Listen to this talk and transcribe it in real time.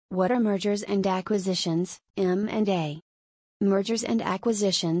What are mergers and acquisitions, M&A? Mergers and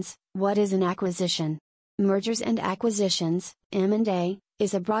acquisitions. What is an acquisition? Mergers and acquisitions, M&A,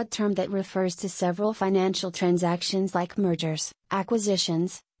 is a broad term that refers to several financial transactions like mergers,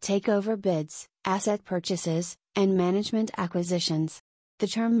 acquisitions, takeover bids, asset purchases, and management acquisitions. The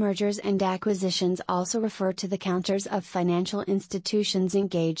term mergers and acquisitions also refer to the counters of financial institutions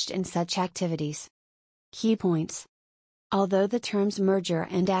engaged in such activities. Key points. Although the terms merger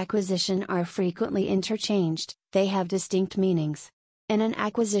and acquisition are frequently interchanged, they have distinct meanings. In an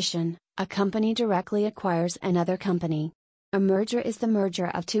acquisition, a company directly acquires another company. A merger is the merger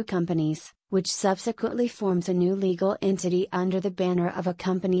of two companies, which subsequently forms a new legal entity under the banner of a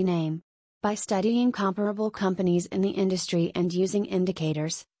company name. By studying comparable companies in the industry and using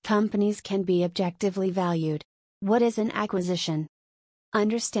indicators, companies can be objectively valued. What is an acquisition?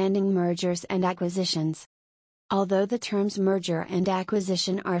 Understanding mergers and acquisitions. Although the terms merger and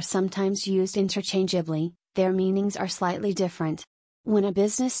acquisition are sometimes used interchangeably, their meanings are slightly different. When a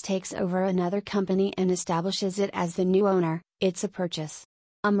business takes over another company and establishes it as the new owner, it's a purchase.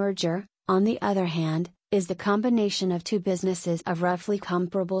 A merger, on the other hand, is the combination of two businesses of roughly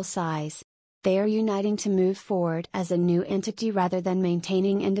comparable size. They are uniting to move forward as a new entity rather than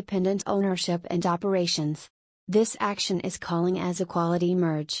maintaining independent ownership and operations. This action is calling as a quality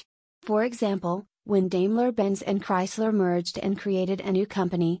merge. For example, when Daimler-Benz and Chrysler merged and created a new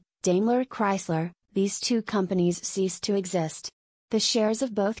company, Daimler-Chrysler, these two companies ceased to exist. The shares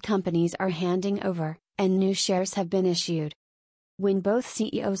of both companies are handing over, and new shares have been issued. When both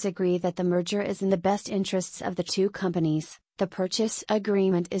CEOs agree that the merger is in the best interests of the two companies, the purchase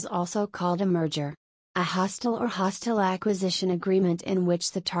agreement is also called a merger. A hostile acquisition agreement in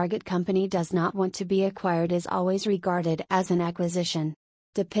which the target company does not want to be acquired is always regarded as an acquisition.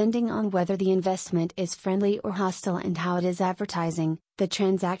 Depending on whether the investment is friendly or hostile and how it is advertising, the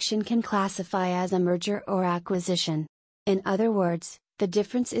transaction can classify as a merger or acquisition. In other words, the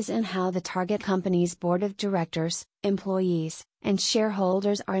difference is in how the target company's board of directors, employees, and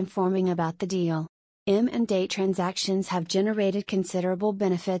shareholders are informing about the deal. M&A transactions have generated considerable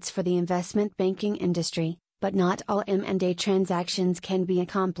benefits for the investment banking industry, but not all M&A transactions can be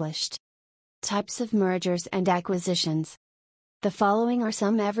accomplished. Types of mergers and acquisitions. The following are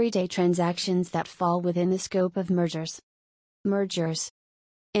some everyday transactions that fall within the scope of mergers. Mergers.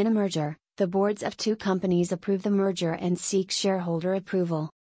 In a merger, the boards of two companies approve the merger and seek shareholder approval.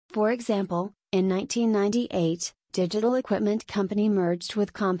 For example, in 1998, Digital Equipment Company merged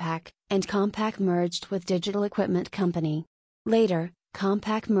with Compaq, and Compaq merged with Digital Equipment Company. Later,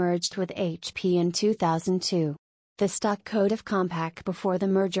 Compaq merged with HP in 2002. The stock code of Compaq before the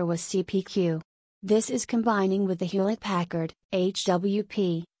merger was CPQ. This is combining with the Hewlett-Packard,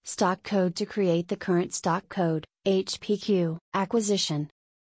 HWP, stock code to create the current stock code, HPQ. Acquisition.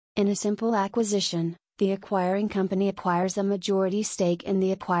 In a simple acquisition, the acquiring company acquires a majority stake in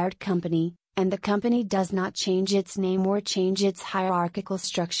the acquired company, and the company does not change its name or change its hierarchical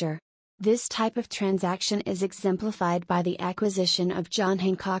structure. This type of transaction is exemplified by the acquisition of John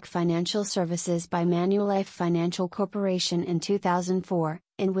Hancock Financial Services by Manulife Financial Corporation in 2004,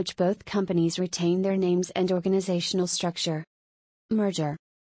 in which both companies retain their names and organizational structure. Merger.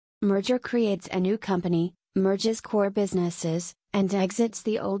 Merger creates a new company, merges core businesses, and exits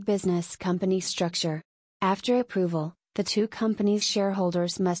the old business company structure. After approval, the two companies'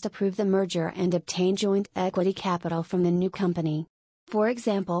 shareholders must approve the merger and obtain joint equity capital from the new company. For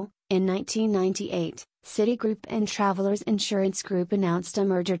example, in 1998, Citigroup and Travelers Insurance Group announced a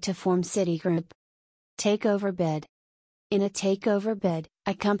merger to form Citigroup. Takeover bid. In a takeover bid,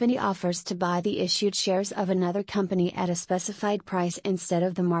 a company offers to buy the issued shares of another company at a specified price instead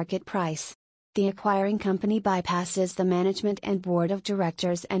of the market price. The acquiring company bypasses the management and board of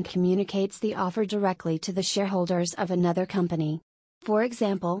directors and communicates the offer directly to the shareholders of another company. For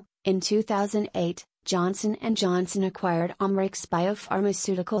example, in 2008, Johnson & Johnson acquired Amylyx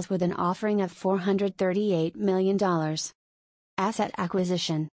Biopharmaceuticals with an offering of $438 million. Asset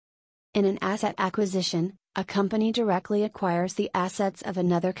acquisition. In an asset acquisition, a company directly acquires the assets of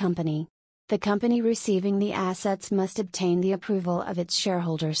another company. The company receiving the assets must obtain the approval of its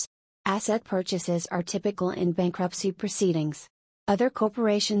shareholders. Asset purchases are typical in bankruptcy proceedings. Other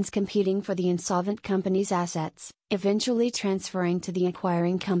corporations competing for the insolvent company's assets, eventually transferring to the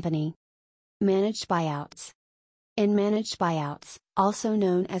acquiring company. Managed buyouts. In managed buyouts, also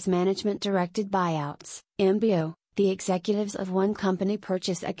known as management-directed buyouts, MBO, the executives of one company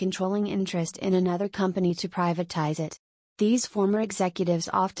purchase a controlling interest in another company to privatize it. These former executives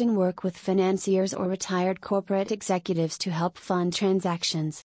often work with financiers or retired corporate executives to help fund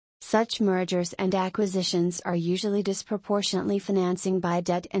transactions. Such mergers and acquisitions are usually disproportionately financing by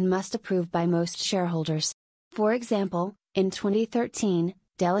debt and must approve by most shareholders. For example, in 2013,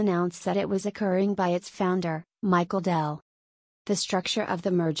 Dell announced that it was occurring by its founder, Michael Dell. The structure of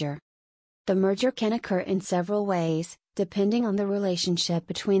the merger. The merger can occur in several ways, depending on the relationship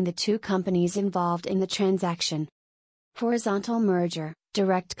between the two companies involved in the transaction. Horizontal merger,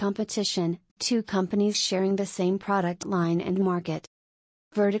 direct competition, two companies sharing the same product line and market.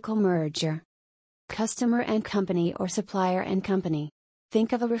 Vertical merger. Customer and company or supplier and company.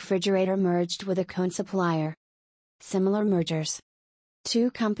 Think of a refrigerator merged with a cone supplier. Similar mergers.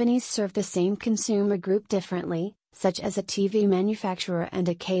 Two companies serve the same consumer group differently, such as a TV manufacturer and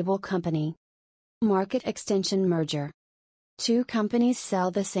a cable company. Market extension merger. Two companies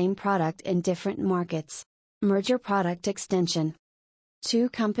sell the same product in different markets. Merger product extension. Two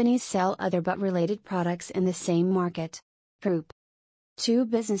companies sell other but related products in the same market. Group. Two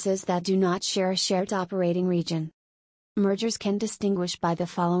businesses that do not share a shared operating region. Mergers can distinguish by the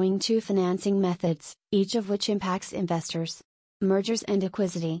following two financing methods, each of which impacts investors. Mergers and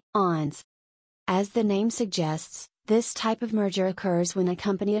acquisitions. As the name suggests, this type of merger occurs when a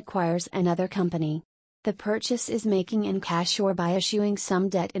company acquires another company. The purchase is making in cash or by issuing some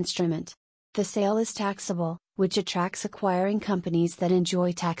debt instrument. The sale is taxable, which attracts acquiring companies that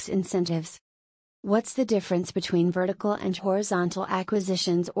enjoy tax incentives. What's the difference between vertical and horizontal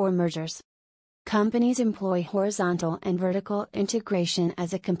acquisitions or mergers? Companies employ horizontal and vertical integration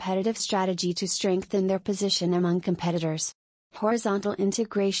as a competitive strategy to strengthen their position among competitors. Horizontal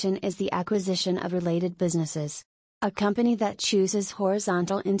integration is the acquisition of related businesses. A company that chooses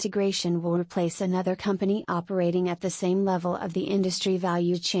horizontal integration will replace another company operating at the same level of the industry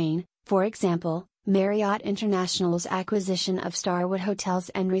value chain, for example, Marriott International's acquisition of Starwood Hotels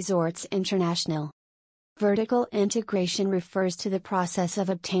and Resorts International. Vertical integration refers to the process of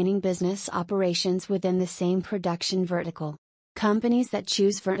obtaining business operations within the same production vertical. Companies that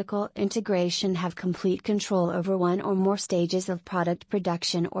choose vertical integration have complete control over one or more stages of product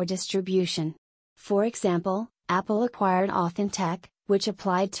production or distribution. For example, Apple acquired Authentech, which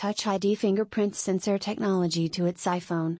applied Touch ID fingerprint sensor technology to its iPhone.